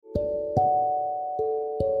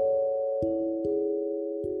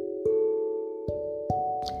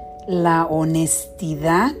La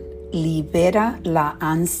honestidad libera la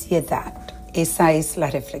ansiedad. Esa es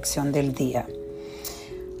la reflexión del día.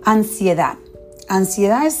 Ansiedad.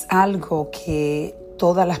 Ansiedad es algo que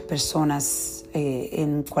todas las personas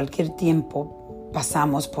en cualquier tiempo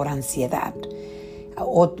pasamos por ansiedad.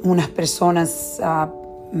 Unas personas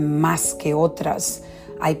más que otras.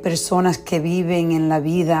 Hay personas que viven en la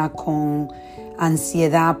vida con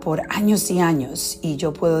ansiedad por años y años. Y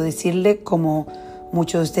yo puedo decirle, como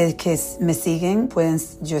muchos de ustedes que me siguen,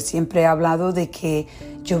 pues yo siempre he hablado de que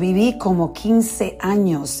yo viví como 15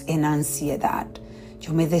 años en ansiedad.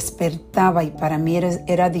 Yo me despertaba y para mí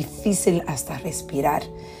era difícil hasta respirar.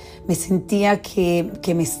 Me sentía que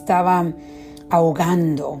me estaba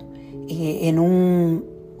ahogando en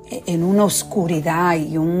una oscuridad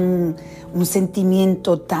y un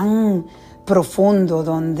sentimiento tan profundo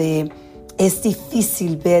donde es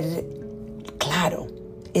difícil ver claro,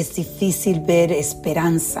 es difícil ver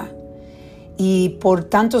esperanza. Y por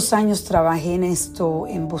tantos años trabajé en esto,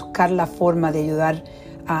 en buscar la forma de ayudar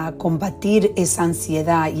a combatir esa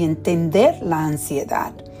ansiedad y entender la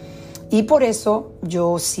ansiedad. Y por eso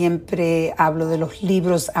yo siempre hablo de los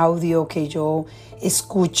libros audio que yo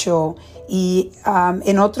escucho. Y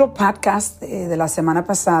en otro podcast de la semana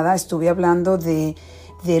pasada estuve hablando del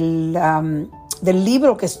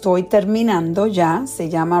libro que estoy terminando ya. Se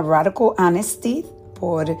llama Radical Honesty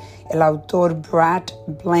por el autor Brad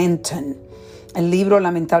Blanton. El libro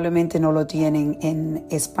lamentablemente no lo tienen en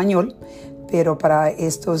español, pero para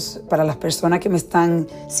las personas que me están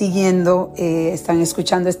siguiendo, están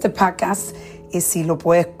escuchando este podcast, si lo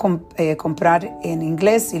puedes comprar en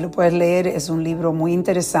inglés, si lo puedes leer, es un libro muy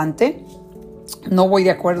interesante. No voy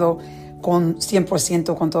de acuerdo con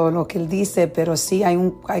 100% con todo lo que él dice, pero sí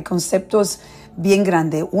hay conceptos bien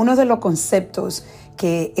grandes. Uno de los conceptos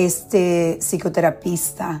que este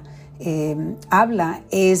psicoterapista habla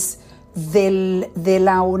es de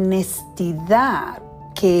la honestidad,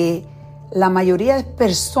 que la mayoría de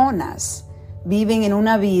personas viven en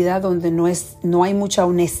una vida donde no hay mucha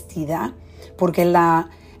honestidad, porque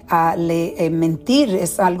mentir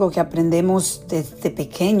es algo que aprendemos desde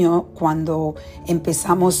pequeño cuando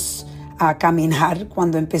empezamos a caminar,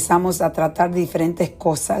 cuando empezamos a tratar diferentes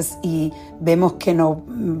cosas y vemos que nos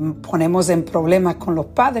ponemos en problemas con los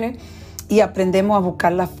padres y aprendemos a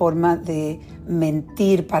buscar la forma de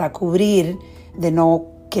mentir para cubrir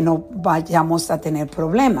que no vayamos a tener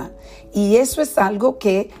problemas. Y eso es algo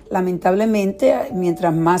que lamentablemente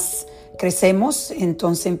mientras más crecemos,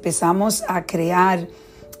 entonces empezamos a crear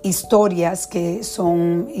historias que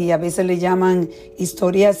son, y a veces le llaman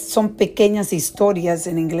historias, son pequeñas historias,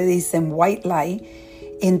 en inglés dicen white lie.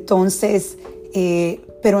 Entonces,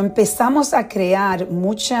 pero empezamos a crear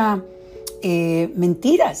muchas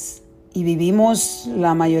mentiras. Y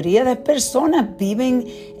la mayoría de personas viven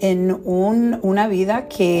en una vida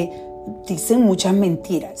que dicen muchas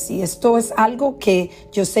mentiras. Y esto es algo que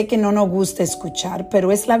yo sé que no nos gusta escuchar,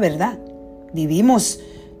 pero es la verdad. Vivimos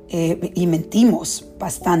y mentimos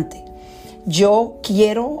bastante.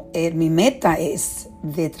 Mi meta es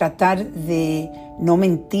de tratar de no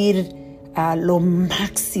mentir a lo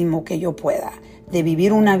máximo que yo pueda, de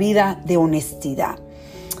vivir una vida de honestidad.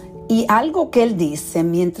 Y algo que él dice,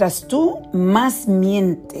 mientras tú más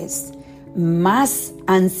mientes, más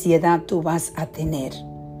ansiedad tú vas a tener.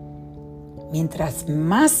 Mientras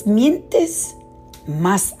más mientes,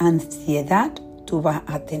 más ansiedad tú vas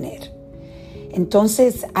a tener.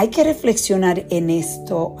 Entonces hay que reflexionar en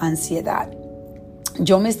esto, ansiedad.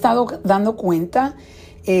 Yo me he estado dando cuenta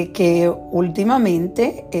que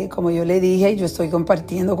últimamente, como yo le dije, yo estoy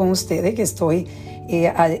compartiendo con ustedes que estoy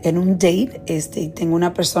en un date, tengo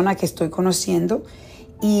una persona que estoy conociendo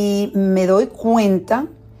y me doy cuenta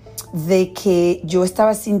de que yo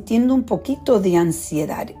estaba sintiendo un poquito de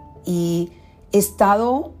ansiedad y he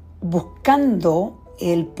estado buscando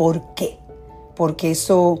el por qué, porque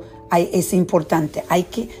eso es importante. Hay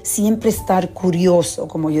que siempre estar curioso,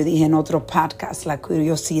 como yo dije en otro podcast. La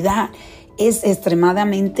curiosidad es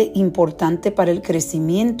extremadamente importante para el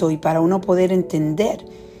crecimiento y para uno poder entender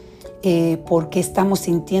por qué estamos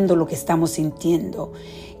sintiendo lo que estamos sintiendo.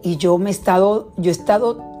 Y yo he estado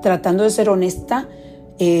tratando de ser honesta,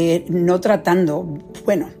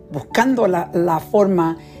 buscando la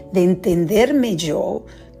forma de entenderme yo,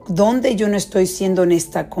 dónde yo no estoy siendo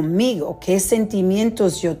honesta conmigo, qué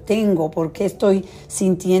sentimientos yo tengo, por qué estoy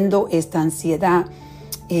sintiendo esta ansiedad.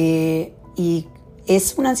 Y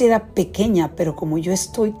es una ansiedad pequeña, pero como yo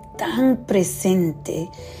estoy tan presente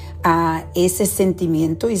a ese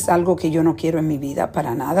sentimiento, y es algo que yo no quiero en mi vida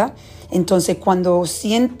para nada. Entonces, cuando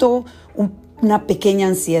siento una pequeña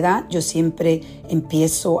ansiedad, yo siempre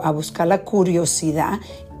empiezo a buscar la curiosidad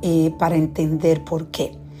para entender por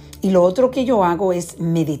qué. Y lo otro que yo hago es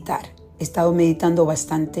meditar. He estado meditando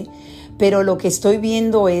bastante, pero lo que estoy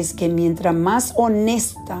viendo es que mientras más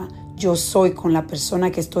honesta yo soy con la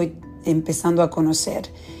persona que estoy empezando a conocer,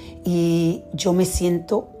 y yo me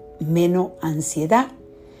siento menos ansiedad.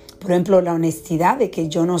 Por ejemplo, la honestidad de que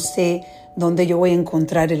yo no sé dónde yo voy a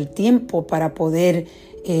encontrar el tiempo para poder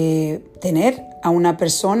tener a una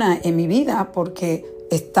persona en mi vida, porque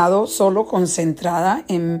he estado solo concentrada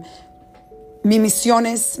en mis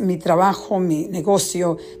misiones, mi trabajo, mi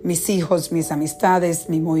negocio, mis hijos, mis amistades,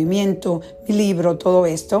 mi movimiento, mi libro, todo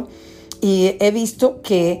esto. Y he visto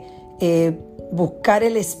que buscar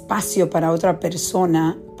el espacio para otra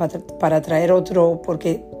persona, para traer otro,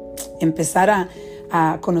 porque empezar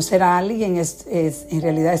a conocer a alguien en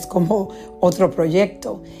realidad es como otro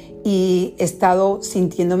proyecto. Y he estado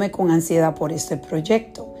sintiéndome con ansiedad por este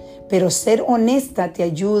proyecto. Pero ser honesta te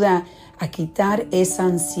ayuda a quitar esa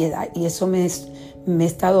ansiedad, y eso me he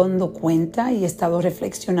estado dando cuenta y he estado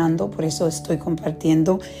reflexionando. Por eso estoy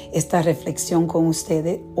compartiendo esta reflexión con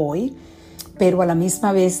ustedes hoy. Pero a la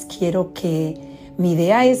misma vez mi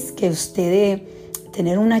idea es que ustedes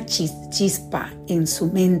tener una chispa en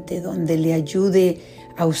su mente donde le ayude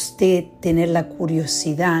a usted tener la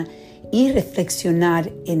curiosidad y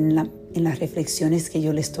reflexionar en las reflexiones que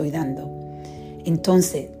yo le estoy dando.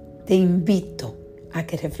 Entonces, te invito a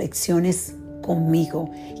que reflexiones conmigo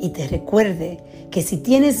y te recuerde que si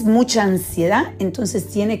tienes mucha ansiedad, entonces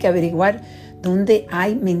tienes que averiguar dónde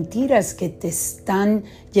hay mentiras que te están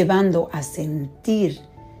llevando a sentir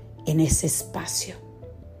en ese espacio.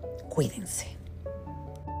 Cuídense.